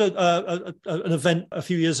was at an event a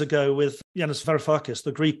few years ago with Yanis Varoufakis,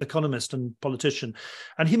 the Greek economist and politician,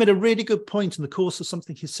 and he made a really good point in the course of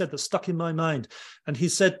something he said that stuck in my mind. And he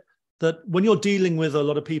said that when you're dealing with a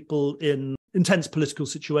lot of people in intense political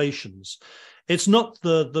situations, it's not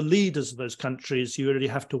the leaders of those countries you really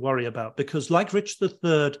have to worry about, because like Richard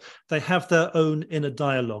III, they have their own inner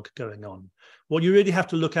dialogue going on. What you really have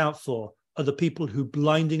to look out for are the people who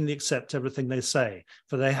blindingly accept everything they say,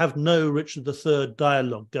 for they have no Richard III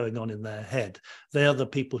dialogue going on in their head. They are the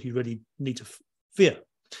people you really need to fear.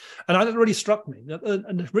 And that really struck me.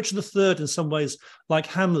 And Richard III, in some ways, like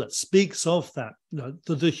Hamlet, speaks of that,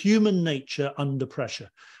 the human nature under pressure,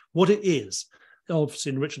 what it is.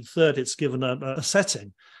 Obviously, in Richard III, it's given a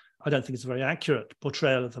setting. I don't think it's a very accurate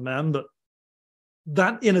portrayal of the man, but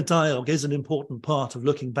that inner dialogue is an important part of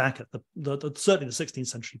looking back at certainly the 16th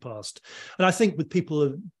century past. And I think with people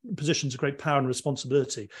in positions of great power and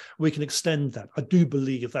responsibility, we can extend that. I do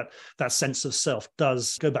believe that sense of self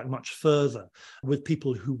does go back much further with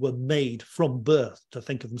people who were made from birth to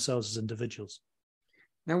think of themselves as individuals.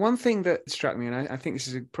 Now, one thing that struck me, and I think this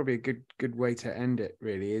is probably a good way to end it,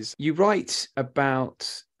 really, is you write about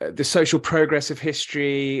the social progress of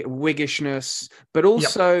history, Whiggishness, but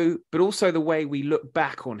also the way we look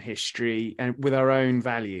back on history and with our own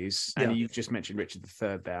values. And you've just mentioned Richard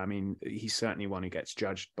III there. I mean, he's certainly one who gets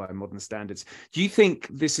judged by modern standards. Do you think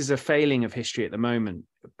this is a failing of history at the moment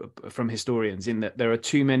from historians, in that there are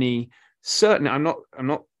too many certain? I'm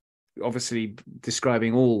not obviously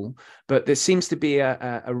describing all, but there seems to be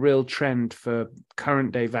a real trend for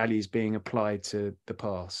current day values being applied to the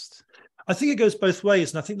past. I think it goes both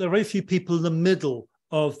ways, and I think there are very few people in the middle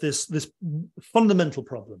of this fundamental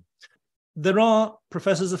problem. There are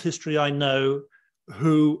professors of history I know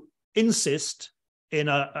who insist in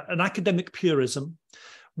an academic purism,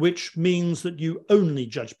 which means that you only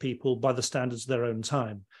judge people by the standards of their own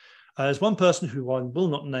time. There's one person who I will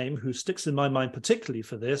not name, who sticks in my mind particularly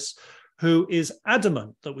for this, who is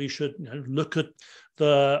adamant that we should look at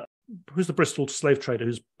who's the Bristol slave trader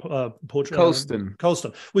who's Colston.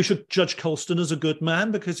 Colston. We should judge Colston as a good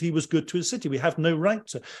man because he was good to his city. We have no right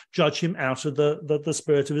to judge him out of the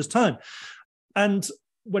spirit of his time. And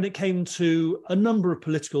when it came to a number of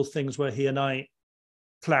political things where he and I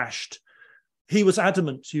clashed, he was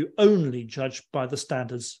adamant you only judge by the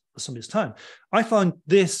standards of somebody's time. I find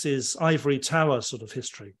this is ivory tower sort of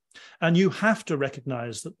history. And you have to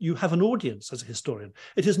recognize that you have an audience as a historian.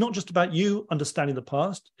 It is not just about you understanding the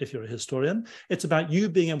past, if you're a historian. It's about you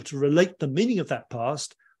being able to relate the meaning of that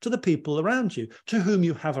past to the people around you, to whom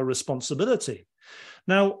you have a responsibility.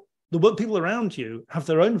 Now, the people around you have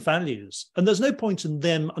their own values, and there's no point in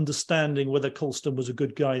them understanding whether Colston was a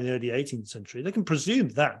good guy in the early 18th century. They can presume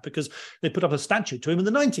that because they put up a statue to him in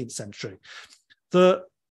the 19th century. The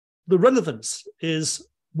relevance is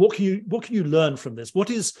what can you learn from this? What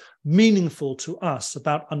is meaningful to us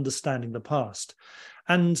about understanding the past?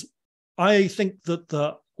 And I think that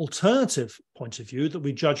the alternative point of view, that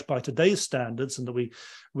we judge by today's standards and that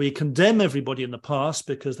we condemn everybody in the past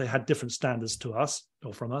because they had different standards to us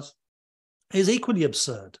or from us, is equally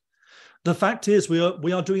absurd. The fact is we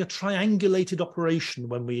are doing a triangulated operation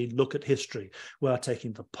when we look at history. We are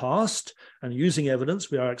taking the past and using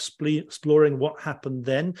evidence. We are exploring what happened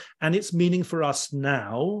then and its meaning for us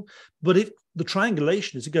now. But the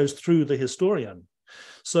triangulation is it goes through the historian.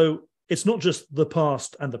 So it's not just the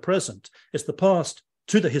past and the present. It's the past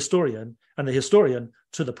to the historian and the historian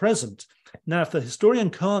to the present. Now, if the historian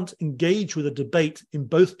can't engage with a debate in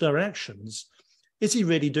both directions, is he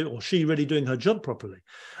really doing, or she really doing her job properly?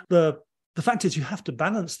 The fact is, you have to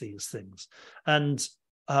balance these things. And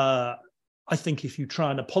I think if you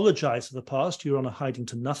try and apologize for the past, you're on a hiding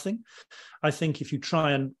to nothing. I think if you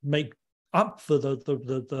try and make up for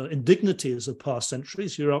the indignities of past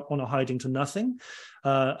centuries, you're up on a hiding to nothing,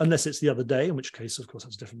 unless it's the other day, in which case, of course,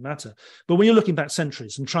 that's a different matter. But when you're looking back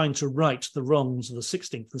centuries and trying to right the wrongs of the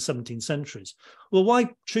 16th and 17th centuries, well, why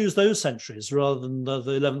choose those centuries rather than the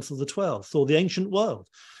 11th or the 12th or the ancient world?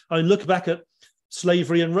 I mean, look back at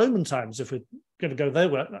slavery in Roman times, if we're going to go there,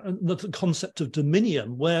 the concept of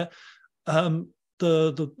dominion, where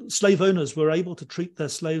the slave owners were able to treat their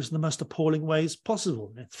slaves in the most appalling ways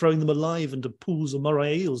possible, throwing them alive into pools of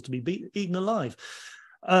moray eels to be eaten alive.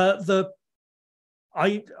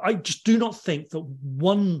 I just do not think that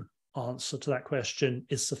one answer to that question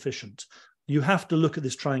is sufficient. You have to look at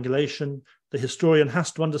this triangulation. The historian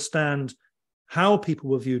has to understand how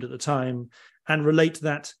people were viewed at the time and relate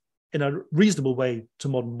that in a reasonable way to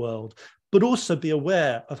modern world, but also be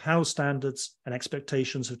aware of how standards and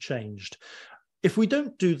expectations have changed. If we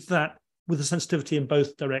don't do that with a sensitivity in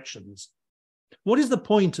both directions, what is the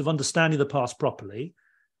point of understanding the past properly?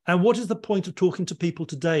 And what is the point of talking to people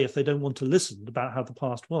today if they don't want to listen about how the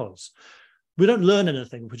past was? We don't learn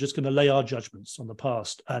anything. We're just going to lay our judgments on the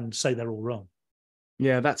past and say they're all wrong.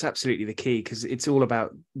 Yeah, that's absolutely the key, because it's all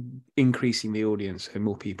about increasing the audience so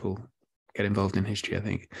more people get involved in history, I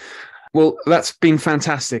think. Well, that's been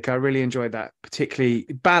fantastic. I really enjoyed that, particularly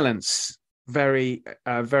balance. Very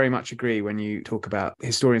much agree when you talk about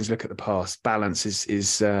historians look at the past. Balance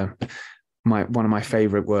is one of my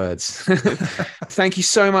favorite words. Thank you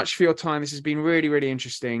so much for your time. This has been really, really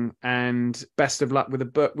interesting, and best of luck with the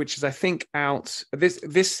book, which is, I think, out.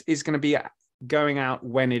 This is going to be going out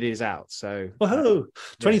when it is out. So,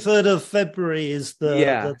 23rd of February is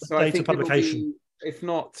the so date of publication. If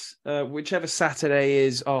not, whichever Saturday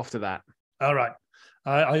is after that. All right.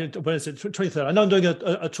 When is it? 23rd. I know I'm doing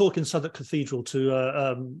a talk in Southwark Cathedral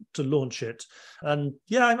to launch it, and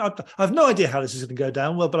I have no idea how this is going to go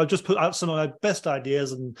down. Well, but I've just put out some of my best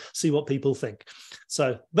ideas and see what people think.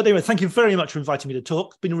 So, but anyway, thank you very much for inviting me to talk.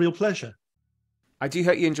 It's been a real pleasure. I do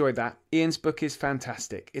hope you enjoyed that. Ian's book is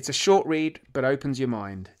fantastic. It's a short read, but opens your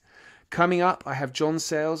mind. Coming up, I have John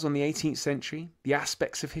Sayles on the 18th century, the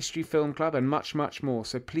Aspects of History Film Club, and much, much more.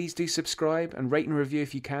 So please do subscribe and rate and review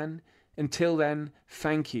if you can. Until then,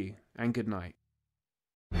 thank you and good night.